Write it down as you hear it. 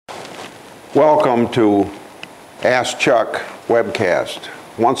Welcome to Ask Chuck webcast.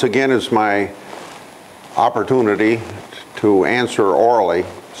 Once again, it's my opportunity to answer orally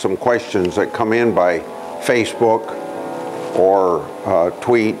some questions that come in by Facebook or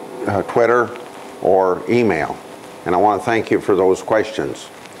Twitter or email. And I want to thank you for those questions.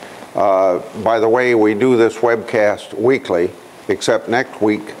 By the way, we do this webcast weekly, except next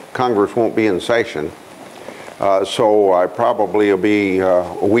week Congress won't be in session. So I probably will be a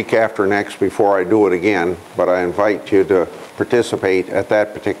week after next before I do it again, but I invite you to participate at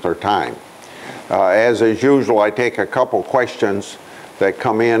that particular time. As is usual, I take a couple questions that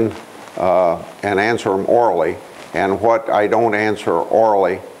come in and answer them orally, and what I don't answer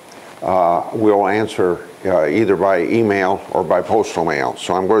orally, we'll answer either by email or by postal mail.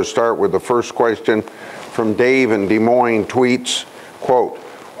 So I'm going to start with the first question from Dave in Des Moines tweets, quote,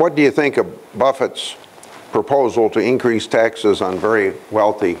 "What do you think of Buffett's proposal to increase taxes on very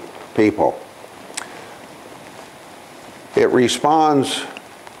wealthy people?" It responds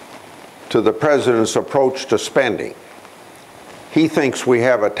to the president's approach to spending. He thinks we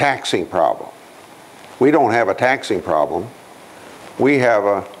have a taxing problem. We don't have a taxing problem. We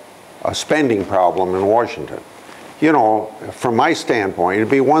have a spending problem in Washington. You know, from my standpoint, it'd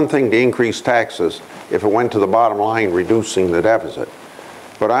be one thing to increase taxes if it went to the bottom line, reducing the deficit.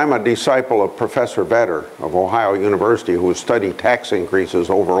 But I'm a disciple of Professor Vedder of Ohio University, who has studied tax increases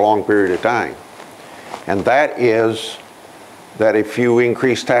over a long period of time. And that is that if you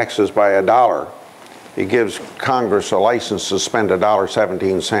increase taxes by $1, it gives Congress a license to spend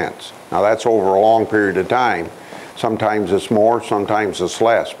 $1.17. Now that's over a long period of time. Sometimes it's more, sometimes it's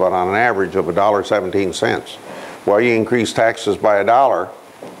less, but on an average of $1.17. Well, you increase taxes by $1,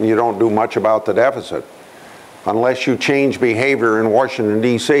 and you don't do much about the deficit, unless you change behavior in Washington,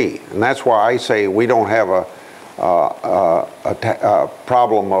 D.C. And that's why I say we don't have a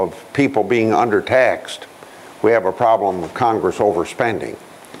problem of people being undertaxed. We have a problem of Congress overspending.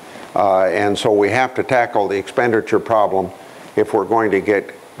 And so we have to tackle the expenditure problem if we're going to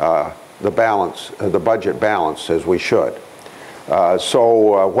get the budget balanced as we should.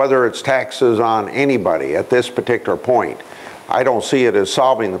 So whether it's taxes on anybody at this particular point, I don't see it as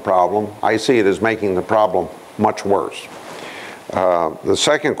solving the problem. I see it as making the problem much worse. The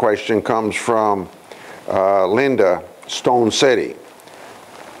second question comes from Linda, Stone City.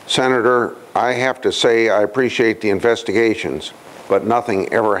 "Senator, I have to say I appreciate the investigations, but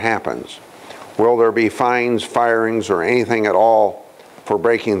nothing ever happens. Will there be fines, firings, or anything at all for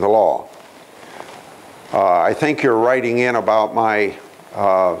breaking the law?" I think you're writing in about my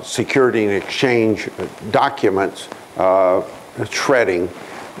Security and Exchange documents shredding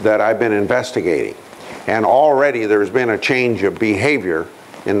that I've been investigating. And already there's been a change of behavior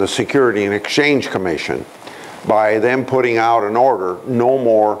in the Security and Exchange Commission by them putting out an order, no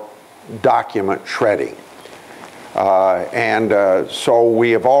more document shredding. So we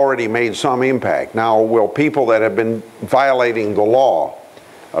have already made some impact. Now, will people that have been violating the law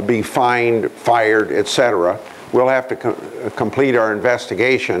be fined, fired, etc.? We'll have to complete our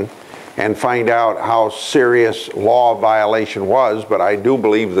investigation and find out how serious law violation was, but I do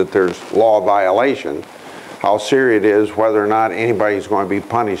believe that there's law violation. How serious it is, whether or not anybody's going to be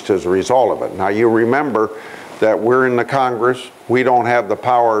punished as a result of it. Now, you remember that we're in the Congress. We don't have the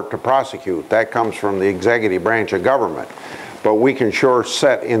power to prosecute. That comes from the executive branch of government. But we can sure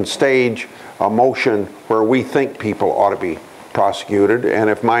set in stage a motion where we think people ought to be prosecuted, and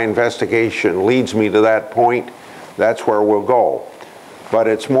if my investigation leads me to that point, that's where we'll go. But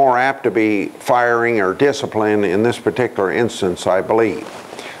it's more apt to be firing or discipline in this particular instance, I believe.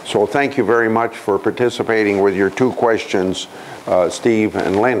 So thank you very much for participating with your two questions, Steve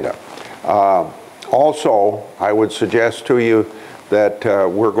and Linda. Also, I would suggest to you that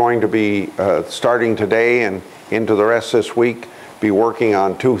we're going to be, starting today and into the rest this week, be working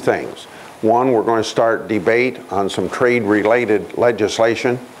on two things. One, we're going to start debate on some trade-related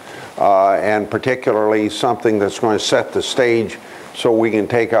legislation, and particularly something that's going to set the stage so we can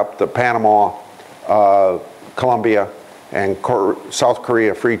take up the Panama, Colombia, and South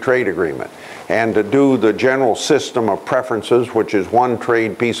Korea Free Trade Agreement, and to do the general system of preferences, which is one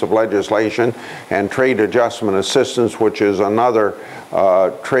trade piece of legislation, and trade adjustment assistance, which is another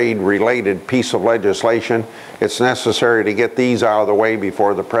trade-related piece of legislation. It's necessary to get these out of the way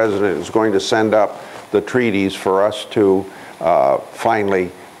before the president is going to send up the treaties for us to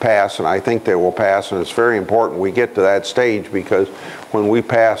finally pass, and I think they will pass, and it's very important we get to that stage, because when we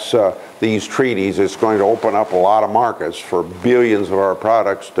pass these treaties, it's going to open up a lot of markets for billions of our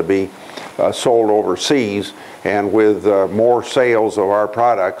products to be sold overseas, and with more sales of our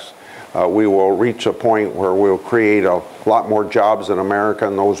products, we will reach a point where we'll create a lot more jobs in America,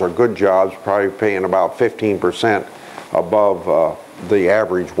 and those are good jobs, probably paying about 15% above the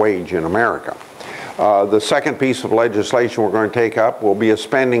average wage in America. The second piece of legislation we're going to take up will be a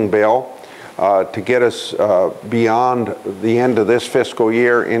spending bill to get us beyond the end of this fiscal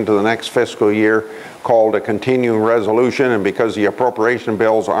year into the next fiscal year, called a continuing resolution. And because the appropriation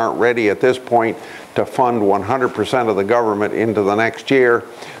bills aren't ready at this point to fund 100% of the government into the next year,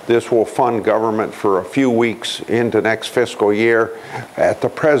 this will fund government for a few weeks into next fiscal year at the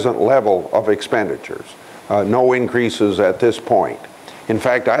present level of expenditures. No increases at this point. In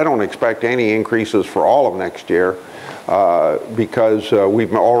fact, I don't expect any increases for all of next year because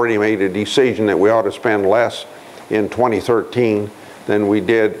we've already made a decision that we ought to spend less in 2013 than we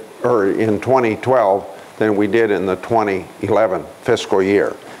did, or in 2012 than we did in the 2011 fiscal year.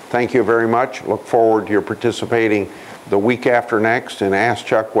 Thank you very much. Look forward to your participating the week after next in Ask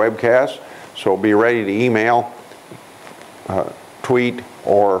Chuck webcast. So be ready to email, tweet,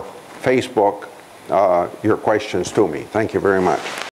 or Facebook your questions to me. Thank you very much.